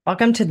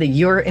Welcome to the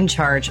You're in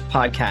Charge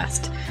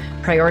podcast,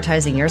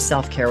 prioritizing your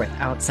self-care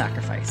without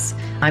sacrifice.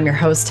 I'm your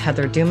host,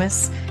 Heather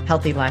Dumas,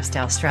 healthy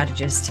lifestyle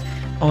strategist,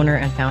 owner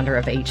and founder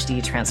of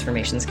HD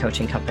Transformations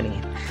Coaching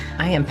Company.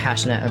 I am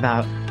passionate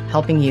about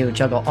helping you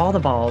juggle all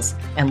the balls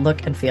and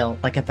look and feel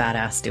like a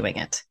badass doing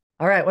it.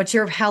 All right, what's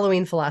your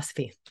Halloween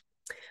philosophy?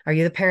 Are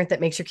you the parent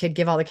that makes your kid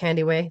give all the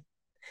candy away?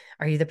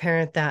 Are you the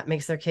parent that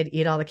makes their kid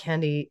eat all the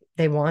candy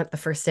they want the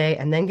first day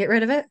and then get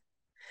rid of it?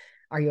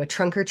 Are you a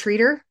trunk or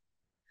treater?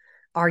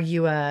 Are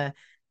you a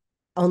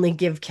only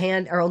give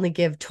only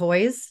give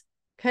toys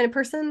kind of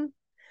person?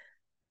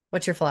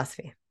 What's your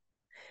philosophy?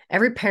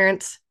 Every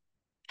parent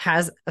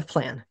has a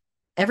plan.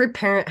 Every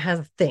parent has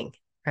a thing,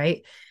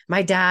 right?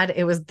 My dad,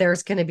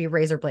 there's going to be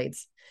razor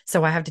blades.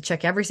 So I have to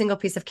check every single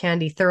piece of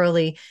candy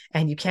thoroughly,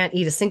 and you can't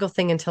eat a single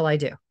thing until I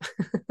do.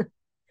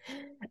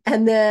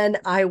 And then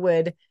I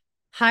would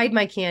hide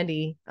my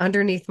candy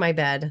underneath my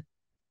bed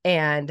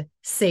and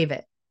save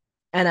it.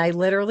 And I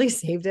literally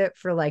saved it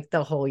for like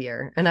the whole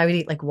year. And I would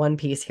eat like one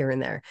piece here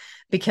and there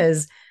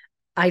because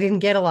I didn't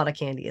get a lot of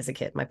candy as a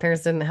kid. My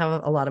parents didn't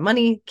have a lot of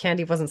money.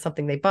 Candy wasn't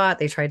something they bought.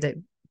 They tried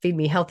to feed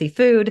me healthy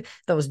food,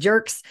 those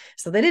jerks.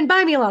 So they didn't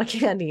buy me a lot of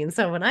candy. And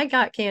so when I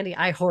got candy,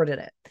 I hoarded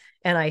it.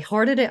 And I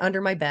hoarded it under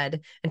my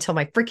bed until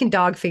my freaking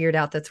dog figured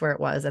out that's where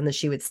it was. And then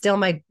she would steal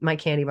my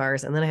candy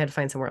bars. And then I had to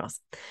find somewhere else.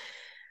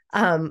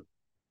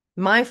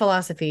 My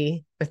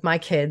philosophy with my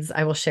kids,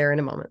 I will share in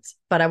a moment,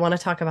 but I want to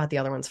talk about the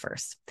other ones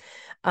first.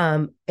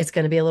 It's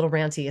going to be a little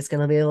ranty. It's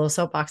going to be a little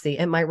soapboxy.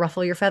 It might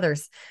ruffle your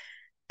feathers.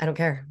 I don't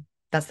care.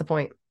 That's the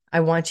point. I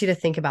want you to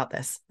think about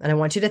this. And I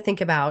want you to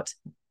think about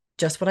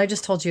just what I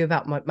just told you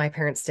about what my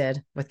parents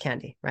did with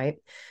candy, right?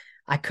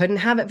 I couldn't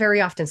have it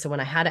very often. So when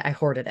I had it, I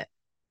hoarded it.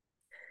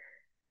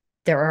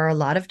 There are a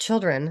lot of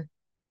children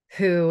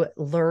who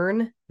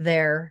learn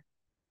their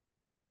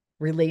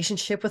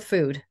relationship with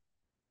food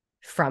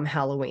from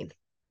Halloween.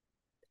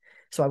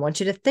 So I want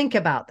you to think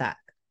about that.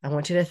 I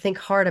want you to think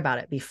hard about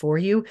it before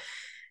you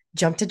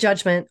jump to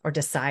judgment or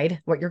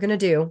decide what you're going to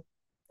do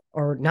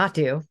or not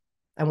do.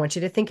 I want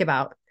you to think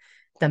about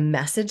the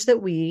message that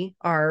we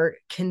are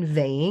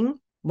conveying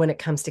when it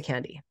comes to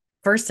candy.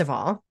 First of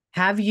all,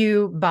 have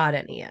you bought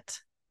any yet?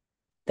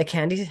 The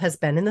candy has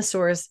been in the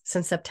stores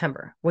since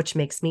September, which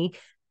makes me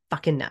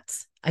fucking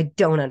nuts. I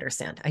don't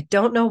understand. I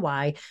don't know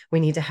why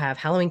we need to have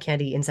Halloween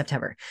candy in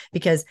September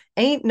because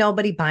ain't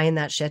nobody buying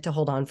that shit to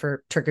hold on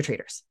for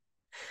trick-or-treaters.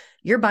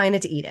 You're buying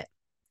it to eat it.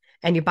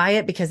 And you buy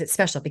it because it's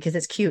special, because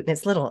it's cute and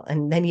it's little.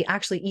 And then you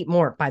actually eat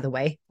more, by the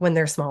way, when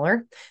they're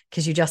smaller,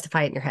 because you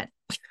justify it in your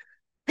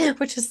head,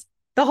 which is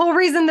the whole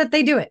reason that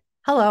they do it.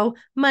 Hello,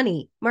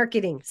 money,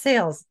 marketing,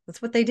 sales.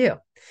 That's what they do.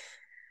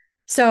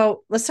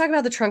 So let's talk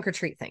about the trunk or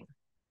treat thing.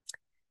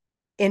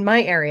 In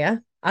my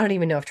area, I don't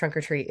even know if trunk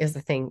or treat is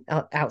the thing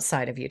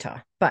outside of Utah,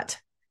 but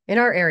in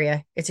our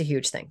area, it's a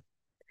huge thing.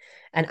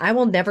 And I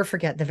will never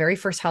forget the very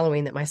first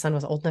Halloween that my son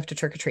was old enough to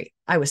trick or treat.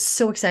 I was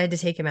so excited to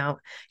take him out.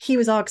 He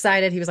was all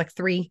excited. He was like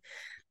 3.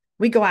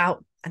 We go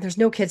out and there's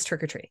no kids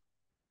trick or treating.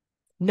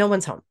 No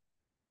one's home.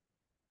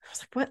 I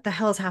was like, what the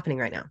hell is happening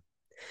right now?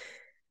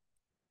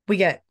 We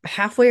get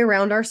halfway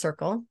around our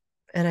circle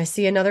and I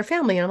see another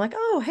family and I'm like,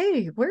 oh,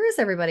 hey, where is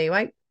everybody?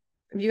 Why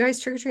you guys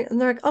trick or treat? And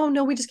they're like, oh,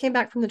 no, we just came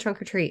back from the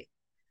trunk or treat.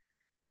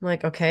 I'm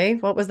like, okay,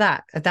 what was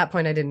that? At that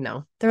point, I didn't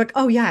know. They're like,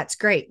 oh, yeah, it's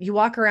great. You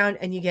walk around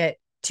and you get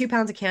 2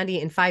 pounds of candy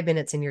in 5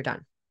 minutes and you're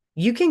done.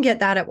 You can get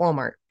that at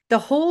Walmart. The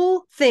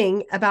whole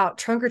thing about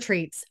trunk or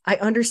treats, I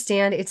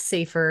understand it's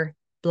safer,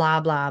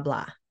 blah, blah,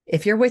 blah.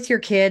 If you're with your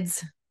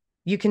kids,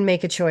 you can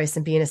make a choice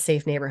and be in a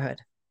safe neighborhood.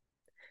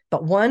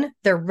 But one,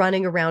 they're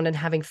running around and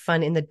having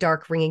fun in the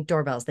dark, ringing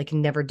doorbells. They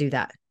can never do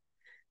that.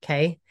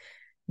 Okay.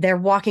 They're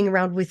walking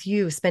around with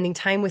you, spending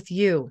time with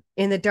you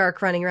in the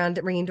dark, running around,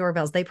 ringing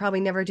doorbells. They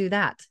probably never do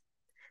that.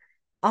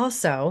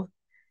 Also,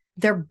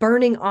 they're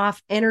burning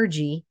off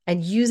energy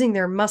and using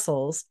their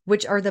muscles,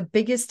 which are the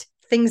biggest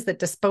things that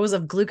dispose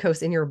of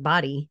glucose in your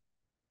body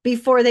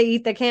before they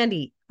eat the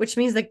candy, which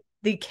means that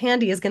the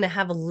candy is going to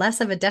have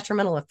less of a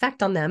detrimental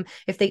effect on them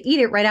if they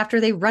eat it right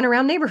after they run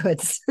around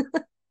neighborhoods.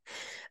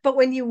 But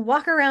when you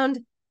walk around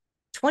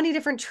 20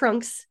 different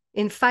trunks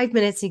in 5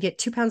 minutes, you get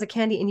 2 pounds of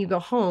candy and you go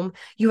home,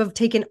 you have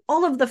taken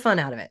all of the fun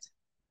out of it.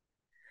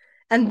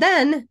 And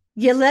then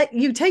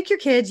you take your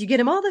kids, you get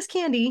them all this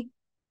candy,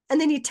 and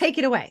then you take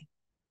it away.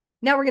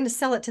 Now we're going to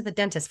sell it to the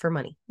dentist for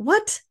money.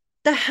 What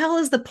the hell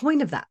is the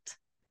point of that?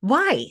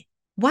 Why?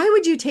 Why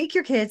would you take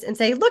your kids and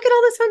say, look at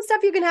all this fun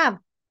stuff you can have?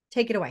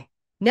 Take it away.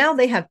 Now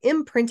they have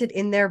imprinted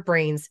in their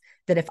brains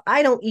that if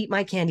I don't eat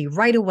my candy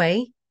right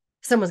away,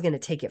 someone's going to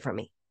take it from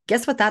me.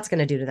 Guess what that's going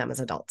to do to them as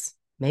adults?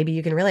 Maybe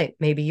you can relate.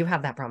 Maybe you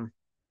have that problem.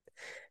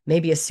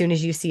 Maybe as soon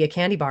as you see a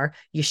candy bar,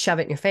 you shove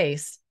it in your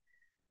face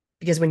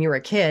because when you were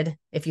a kid,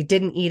 if you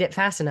didn't eat it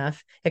fast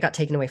enough, it got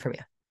taken away from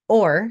you.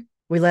 Or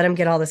we let them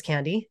get all this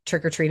candy,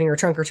 trick-or-treating or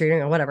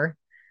trunk-or-treating or whatever.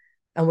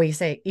 And we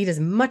say, eat as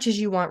much as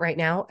you want right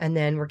now, and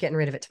then we're getting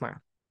rid of it tomorrow.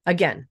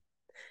 Again,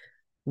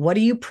 what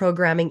are you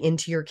programming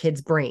into your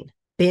kid's brain?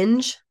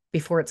 Binge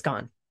before it's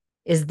gone.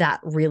 Is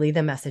that really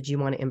the message you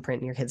want to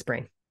imprint in your kid's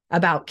brain?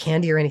 about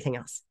candy or anything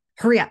else.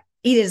 Hurry up,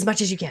 eat it as much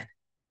as you can.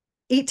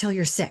 Eat till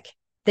you're sick.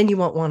 Then you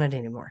won't want it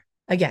anymore.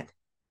 Again,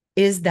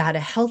 is that a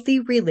healthy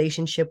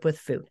relationship with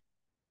food?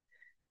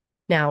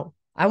 Now,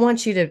 I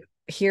want you to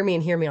hear me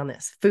and hear me on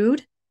this.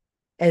 Food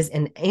is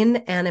an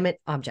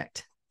inanimate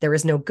object. There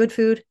is no good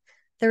food.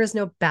 There is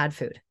no bad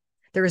food.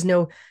 There is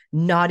no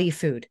naughty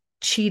food,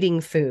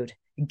 cheating food,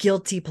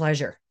 guilty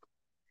pleasure.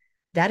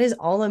 That is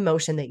all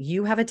emotion that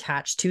you have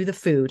attached to the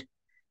food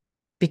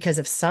because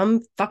of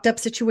some fucked up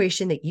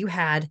situation that you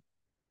had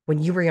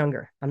when you were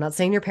younger. I'm not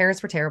saying your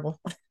parents were terrible.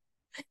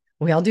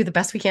 We all do the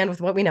best we can with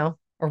what we know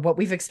or what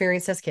we've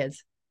experienced as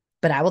kids.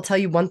 But I will tell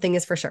you one thing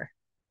is for sure.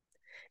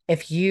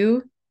 If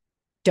you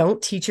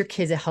don't teach your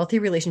kids a healthy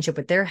relationship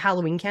with their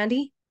Halloween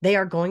candy, they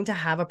are going to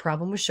have a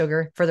problem with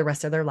sugar for the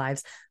rest of their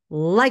lives,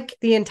 like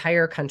the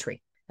entire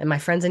country. And my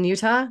friends in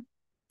Utah,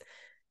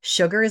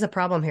 sugar is a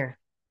problem here.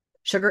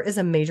 Sugar is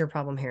a major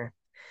problem here.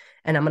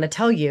 And I'm going to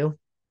tell you,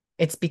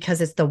 it's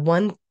because it's the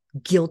one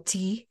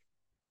guilty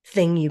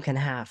thing you can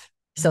have.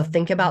 So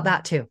think about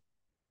that too.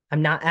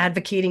 I'm not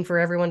advocating for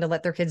everyone to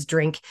let their kids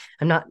drink.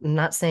 I'm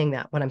not saying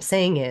that. What I'm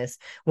saying is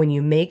when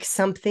you make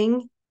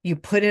something, you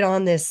put it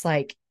on this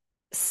like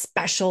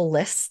special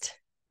list.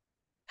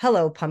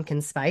 Hello,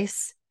 pumpkin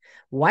spice.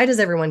 Why does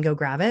everyone go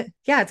grab it?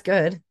 Yeah, it's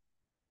good.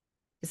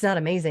 It's not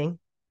amazing.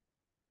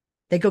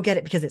 They go get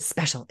it because it's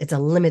special. It's a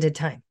limited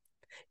time,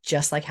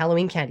 just like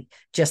Halloween candy,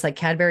 just like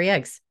Cadbury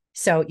eggs.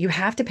 So you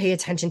have to pay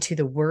attention to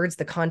the words,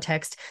 the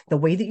context, the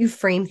way that you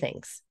frame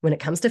things when it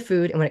comes to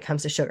food and when it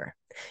comes to sugar.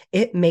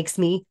 It makes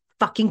me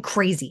fucking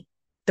crazy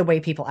the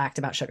way people act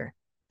about sugar.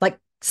 Like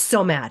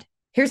so mad.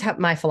 Here's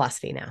my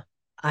philosophy now.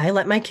 I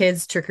let my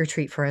kids trick or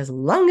treat for as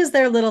long as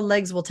their little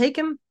legs will take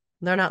them.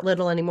 They're not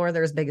little anymore.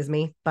 They're as big as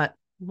me, but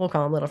we'll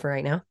call them little for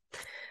right now.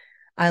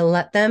 I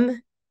let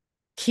them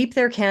keep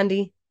their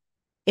candy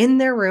in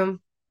their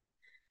room.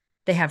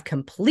 They have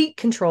complete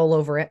control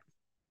over it.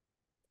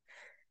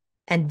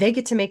 And they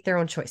get to make their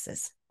own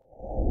choices.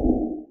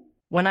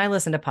 When I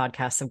listen to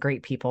podcasts of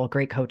great people,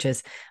 great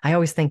coaches, I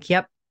always think,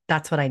 yep,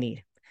 that's what I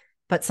need.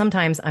 But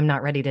sometimes I'm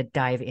not ready to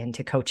dive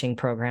into coaching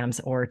programs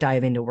or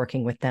dive into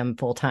working with them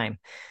full time.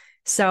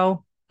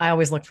 So I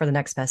always look for the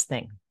next best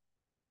thing.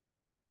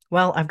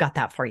 Well, I've got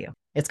that for you.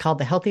 It's called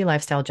the Healthy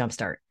Lifestyle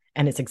Jumpstart.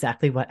 And it's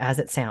exactly what, as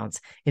it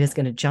sounds, it is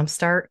going to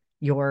jumpstart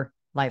your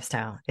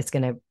lifestyle. It's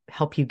going to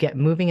help you get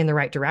moving in the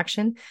right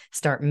direction,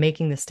 start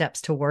making the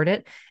steps toward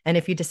it. And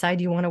if you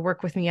decide you want to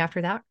work with me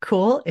after that,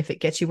 cool. If it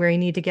gets you where you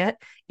need to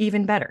get,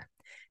 even better.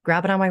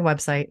 Grab it on my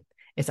website.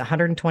 It's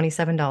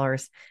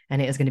 $127,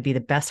 and it is going to be the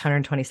best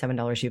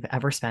 $127 you've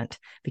ever spent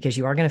because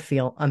you are going to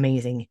feel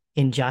amazing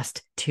in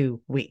just 2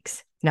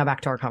 weeks. Now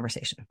back to our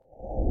conversation.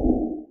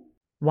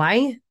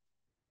 Why?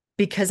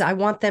 Because I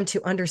want them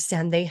to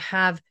understand they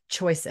have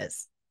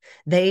choices.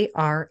 They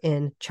are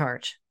in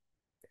charge.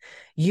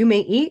 You may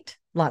eat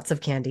lots of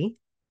candy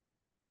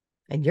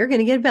and you're going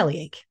to get a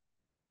bellyache.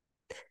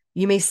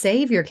 You may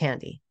save your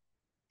candy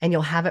and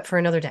you'll have it for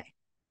another day.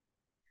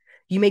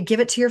 You may give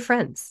it to your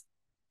friends.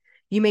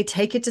 You may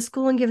take it to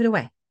school and give it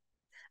away.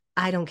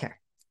 I don't care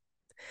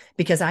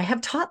because I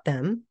have taught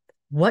them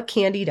what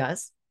candy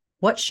does,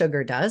 what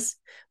sugar does,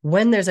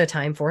 when there's a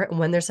time for it and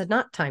when there's a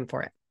not time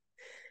for it.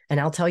 And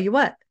I'll tell you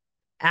what,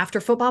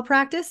 after football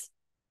practice,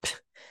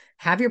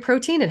 have your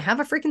protein and have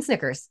a freaking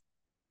Snickers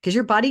because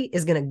your body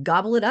is going to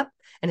gobble it up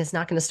and it's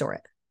not going to store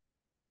it.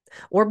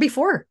 Or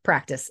before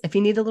practice, if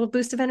you need a little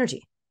boost of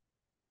energy.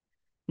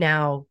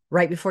 Now,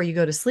 right before you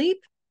go to sleep,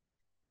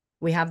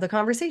 we have the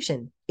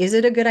conversation. Is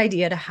it a good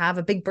idea to have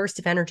a big burst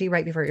of energy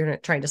right before you're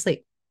trying to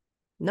sleep?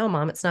 No,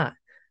 Mom, it's not.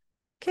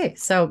 Okay,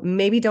 so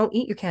maybe don't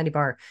eat your candy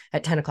bar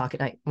at 10 o'clock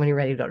at night when you're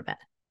ready to go to bed.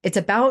 It's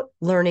about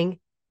learning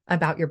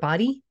about your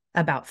body,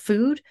 about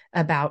food,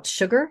 about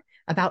sugar,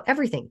 about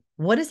everything.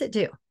 What does it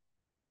do?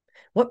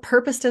 What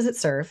purpose does it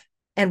serve?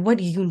 And what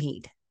do you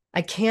need?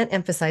 I can't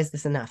emphasize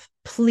this enough.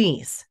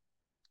 Please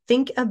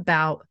think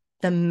about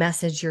the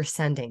message you're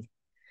sending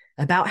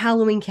about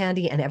Halloween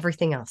candy and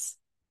everything else.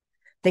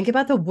 Think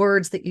about the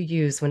words that you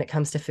use when it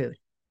comes to food.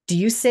 Do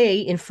you say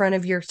in front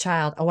of your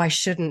child, oh, I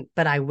shouldn't,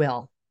 but I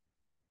will?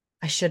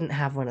 I shouldn't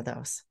have one of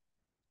those.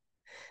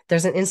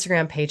 There's an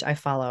Instagram page I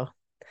follow,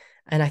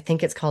 and I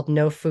think it's called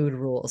No Food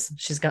Rules.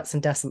 She's got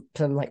some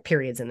like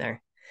periods in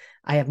there.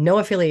 I have no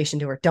affiliation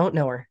to her, don't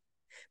know her,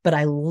 but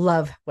I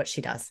love what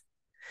she does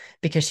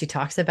because she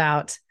talks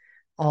about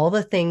all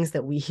the things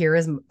that we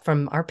hear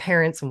from our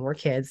parents when we're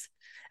kids.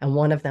 And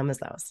one of them is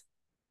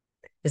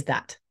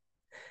that,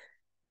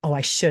 oh,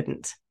 I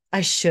shouldn't.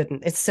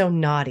 It's so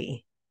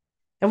naughty.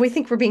 And we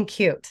think we're being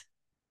cute,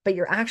 but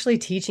you're actually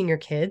teaching your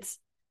kids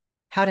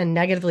how to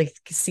negatively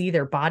see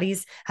their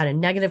bodies, how to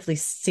negatively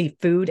see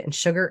food and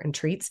sugar and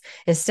treats,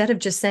 instead of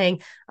just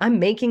saying, I'm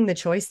making the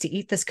choice to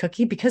eat this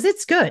cookie because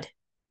it's good.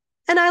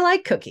 And I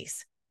like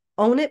cookies.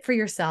 Own it for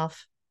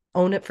yourself.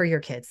 Own it for your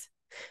kids.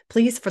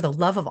 Please, for the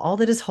love of all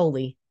that is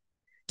holy,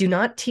 do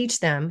not teach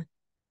them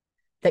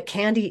that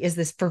candy is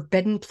this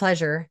forbidden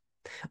pleasure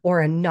or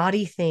a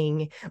naughty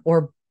thing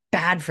or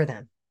bad for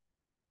them.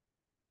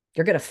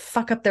 You're going to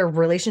fuck up their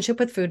relationship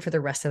with food for the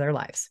rest of their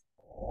lives.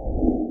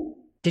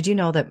 Did you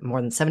know that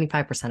more than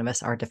 75% of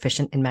us are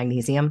deficient in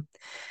magnesium?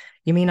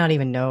 You may not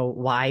even know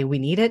why we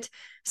need it.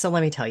 So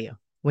let me tell you,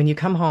 when you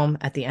come home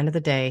at the end of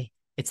the day,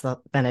 it's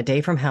been a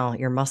day from hell.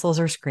 Your muscles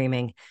are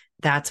screaming.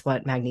 That's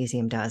what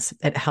magnesium does.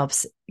 It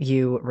helps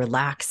you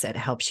relax. It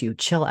helps you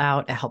chill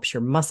out. It helps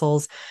your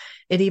muscles.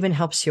 It even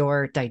helps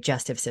your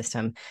digestive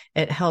system.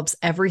 It helps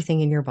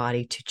everything in your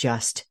body to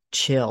just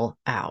chill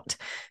out.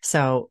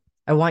 So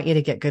I want you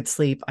to get good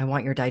sleep. I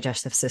want your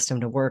digestive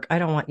system to work. I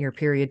don't want your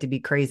period to be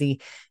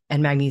crazy.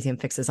 And magnesium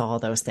fixes all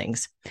of those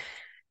things.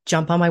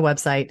 Jump on my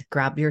website,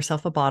 grab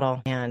yourself a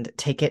bottle, and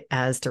take it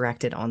as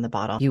directed on the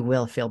bottle. You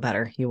will feel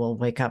better. You will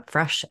wake up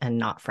fresh and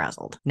not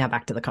frazzled. Now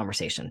back to the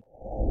conversation.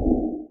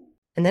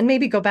 And then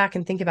maybe go back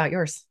and think about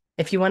yours.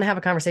 If you want to have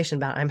a conversation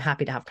about it, I'm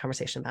happy to have a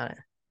conversation about it.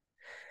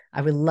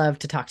 I would love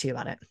to talk to you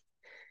about it.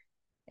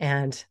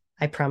 And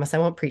I promise I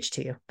won't preach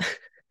to you.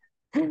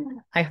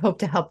 I hope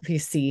to help you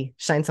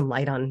shine some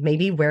light on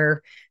maybe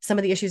where some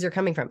of the issues are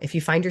coming from. If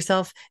you find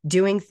yourself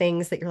doing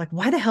things that you're like,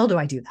 why the hell do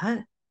I do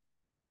that?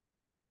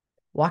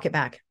 Walk it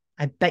back.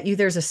 I bet you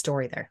there's a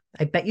story there.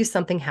 I bet you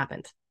something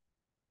happened.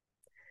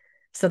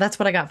 So that's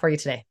what I got for you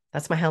today.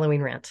 That's my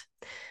Halloween rant.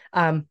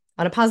 On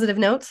a positive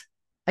note,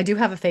 I do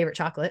have a favorite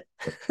chocolate.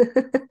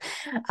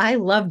 I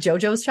love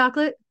JoJo's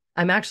chocolate.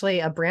 I'm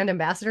actually a brand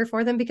ambassador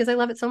for them because I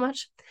love it so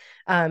much.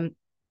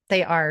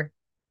 They are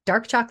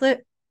dark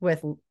chocolate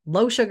with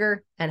low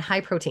sugar and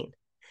high protein,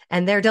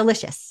 and they're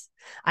delicious.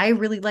 I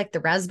really like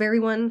the raspberry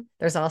one.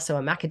 There's also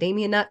a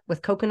macadamia nut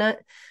with coconut.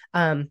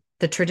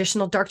 The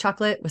traditional dark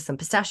chocolate with some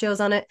pistachios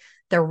on it.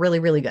 They're really,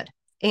 really good.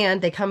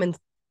 And they come in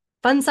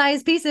fun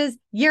size pieces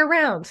year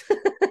round,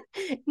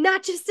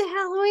 not just at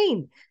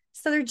Halloween.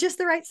 So they're just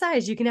the right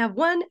size. You can have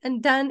one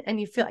and done,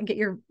 and you get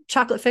your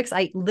chocolate fix.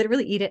 I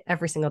literally eat it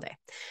every single day.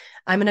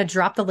 I'm going to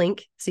drop the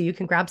link so you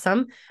can grab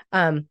some.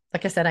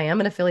 Like I said, I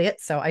am an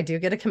affiliate, so I do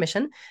get a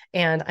commission,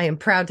 and I am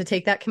proud to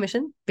take that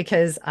commission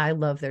because I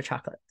love their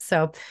chocolate.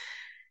 So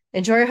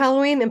enjoy your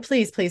Halloween, and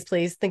please, please,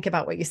 please think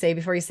about what you say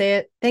before you say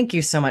it. Thank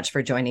you so much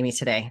for joining me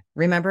today.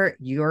 Remember,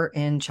 you're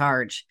in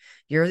charge.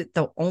 You're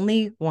the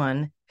only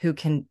one who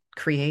can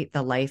create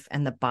the life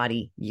and the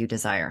body you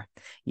desire.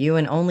 You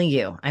and only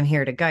you. I'm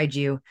here to guide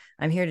you.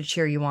 I'm here to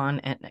cheer you on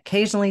and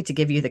occasionally to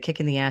give you the kick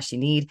in the ass you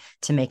need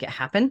to make it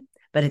happen.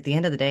 But at the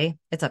end of the day,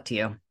 it's up to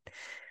you.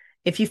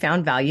 If you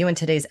found value in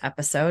today's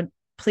episode,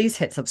 please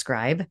hit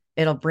subscribe.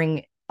 It'll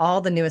bring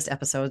all the newest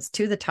episodes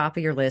to the top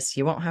of your list.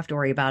 You won't have to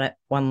worry about it.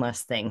 One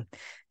less thing.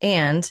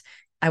 And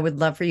I would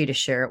love for you to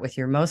share it with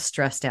your most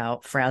stressed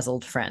out,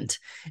 frazzled friend.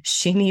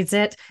 She needs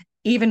it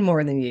even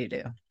more than you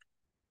do.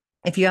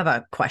 If you have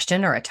a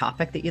question or a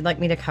topic that you'd like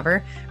me to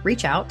cover,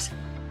 reach out,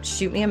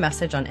 shoot me a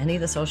message on any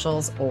of the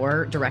socials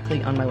or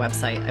directly on my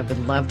website. I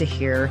would love to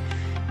hear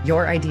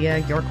your idea,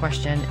 your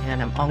question,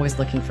 and I'm always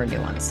looking for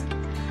new ones.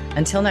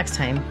 Until next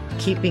time,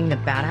 keep being the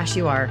badass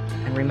you are,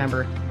 and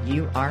remember,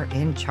 you are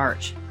in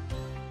charge.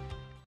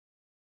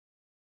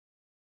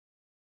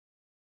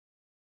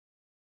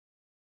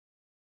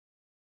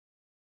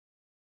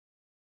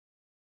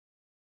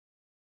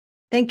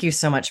 Thank you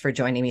so much for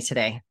joining me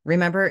today.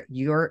 Remember,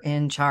 you're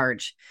in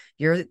charge.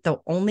 You're the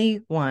only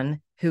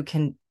one who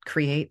can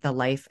create the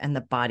life and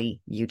the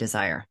body you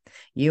desire.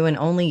 You and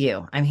only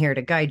you. I'm here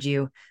to guide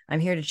you. I'm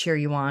here to cheer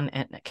you on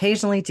and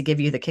occasionally to give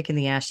you the kick in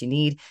the ass you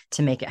need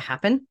to make it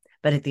happen.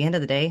 But at the end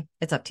of the day,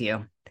 it's up to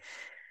you.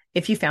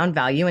 If you found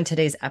value in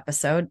today's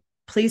episode,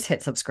 please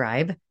hit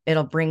subscribe.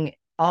 It'll bring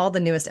all the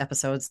newest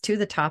episodes to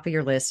the top of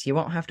your list. You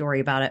won't have to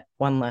worry about it.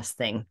 One less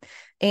thing.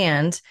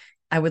 And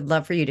I would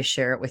love for you to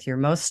share it with your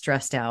most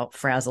stressed out,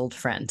 frazzled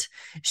friend.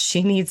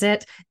 She needs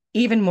it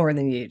even more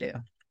than you do.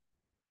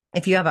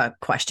 If you have a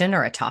question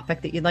or a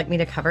topic that you'd like me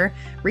to cover,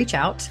 reach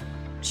out,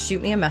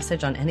 shoot me a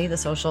message on any of the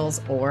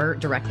socials or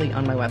directly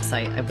on my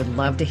website. I would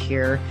love to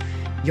hear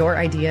your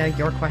idea,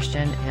 your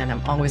question, and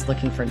I'm always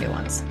looking for new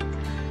ones.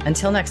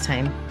 Until next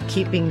time,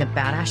 keep being the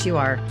badass you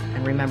are,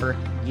 and remember,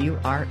 you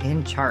are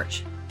in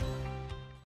charge.